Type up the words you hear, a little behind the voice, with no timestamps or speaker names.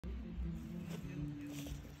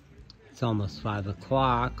It's almost 5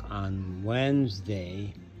 o'clock on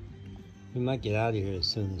Wednesday. We might get out of here as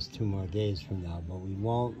soon as 2 more days from now, but we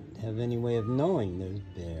won't have any way of knowing. There's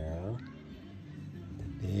Bear,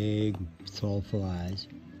 the big soulful eyes.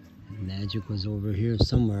 Magic was over here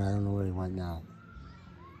somewhere. I don't know where he went now.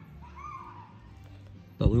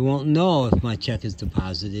 But we won't know if my check is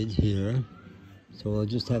deposited here, so we'll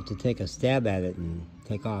just have to take a stab at it and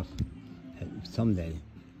take off someday.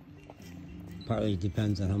 Partly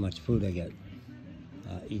depends on how much food I get.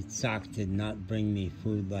 Itzhak did not bring me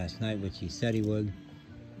food last night, which he said he would.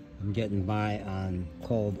 I'm getting by on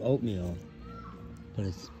cold oatmeal, but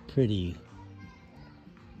it's pretty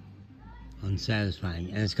unsatisfying,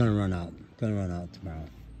 and it's gonna run out. Tomorrow.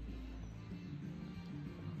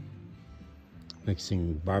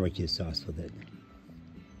 Mixing barbecue sauce with it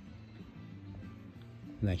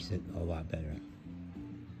makes it a lot better.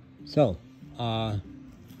 So,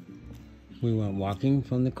 we went walking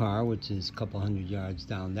from the car, which is a couple hundred yards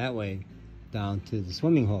down that way, down to the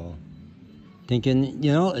swimming hole. Thinking,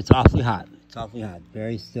 you know, it's awfully hot. It's awfully hot.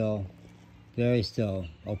 Very still,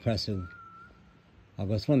 oppressive. I'll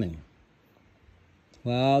go swimming.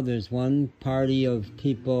 Well, there's one party of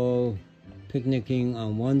people picnicking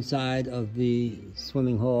on one side of the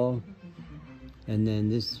swimming hole, and then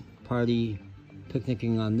this party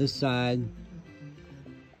picnicking on this side.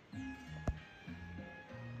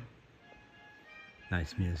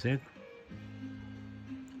 Nice music.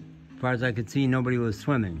 As far as I could see, nobody was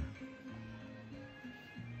swimming.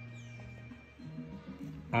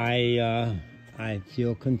 I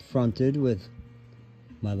feel confronted with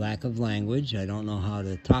my lack of language. I don't know how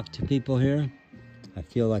to talk to people here. I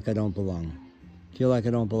feel like I don't belong.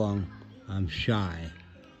 I'm shy.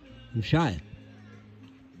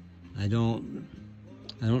 I don't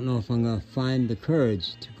know if I'm gonna find the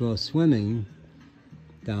courage to go swimming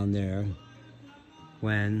down there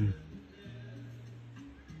when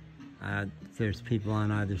there's people on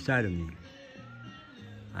either side of me.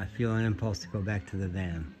 I feel an impulse to go back to the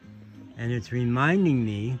van. And it's reminding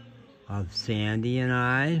me of Sandy and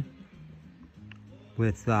I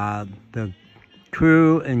with the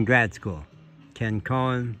crew in grad school. Ken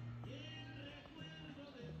Cohen,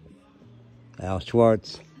 Al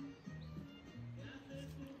Schwartz,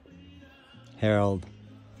 Harold.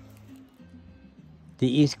 The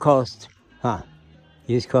East Coast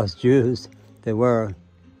Jews, they were.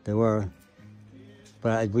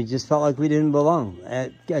 But we just felt like we didn't belong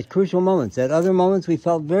at crucial moments. At other moments, we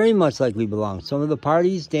felt very much like we belonged. Some of the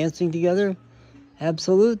parties, dancing together,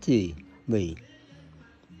 absolutely.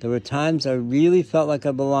 There were times I really felt like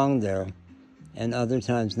I belonged there, and other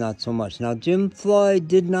times not so much. Now, Jim Floyd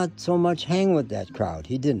did not so much hang with that crowd.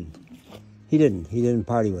 He didn't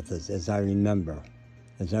party with us, as I remember.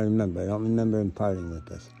 I don't remember him partying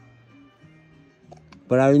with us.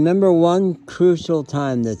 But I remember one crucial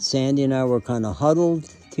time that Sandy and I were kind of huddled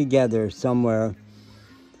together somewhere,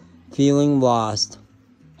 feeling lost,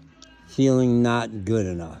 feeling not good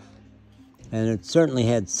enough. And it certainly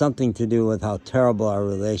had something to do with how terrible our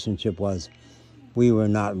relationship was. We were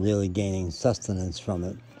not really gaining sustenance from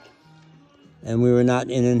it. And we were not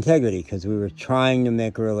in integrity because we were trying to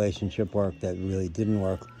make a relationship work that really didn't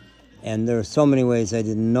work. And there were so many ways I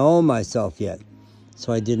didn't know myself yet.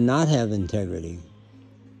 So I did not have integrity.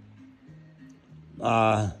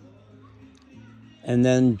 And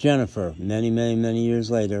then Jennifer, many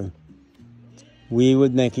years later, we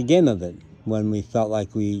would make a game of it. When we felt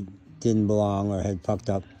like we didn't belong or had fucked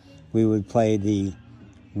up, we would play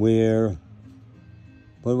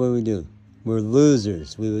what would we do? We're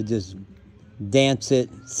losers. We would just dance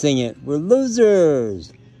it, sing it. We're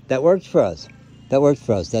losers. That worked for us.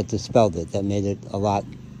 That dispelled it. That made it a lot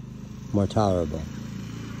more tolerable.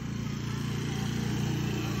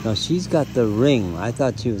 Now, she's got the ring. I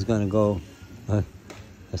thought she was going to go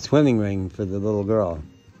a swimming ring for the little girl.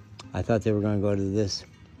 I thought they were going to go to this.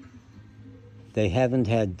 They haven't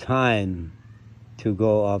had time to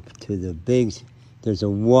go up to the big... There's a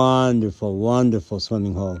wonderful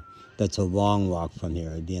swimming hole that's a long walk from here.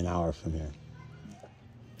 It'd be an hour from here.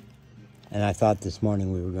 And I thought this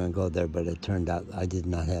morning we were going to go there, but it turned out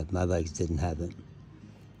my legs didn't have it.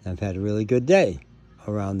 I've had a really good day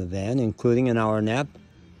around the van, including an hour nap.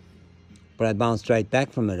 But I bounced right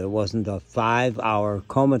back from it. It wasn't a 5-hour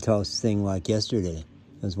comatose thing like yesterday.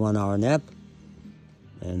 It was 1 hour nap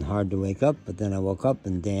and hard to wake up. But then I woke up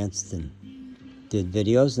and danced and did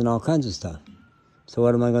videos and all kinds of stuff. So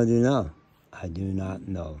what am I going to do now? I do not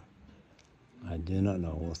know.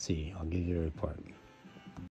 We'll see. I'll give you a report.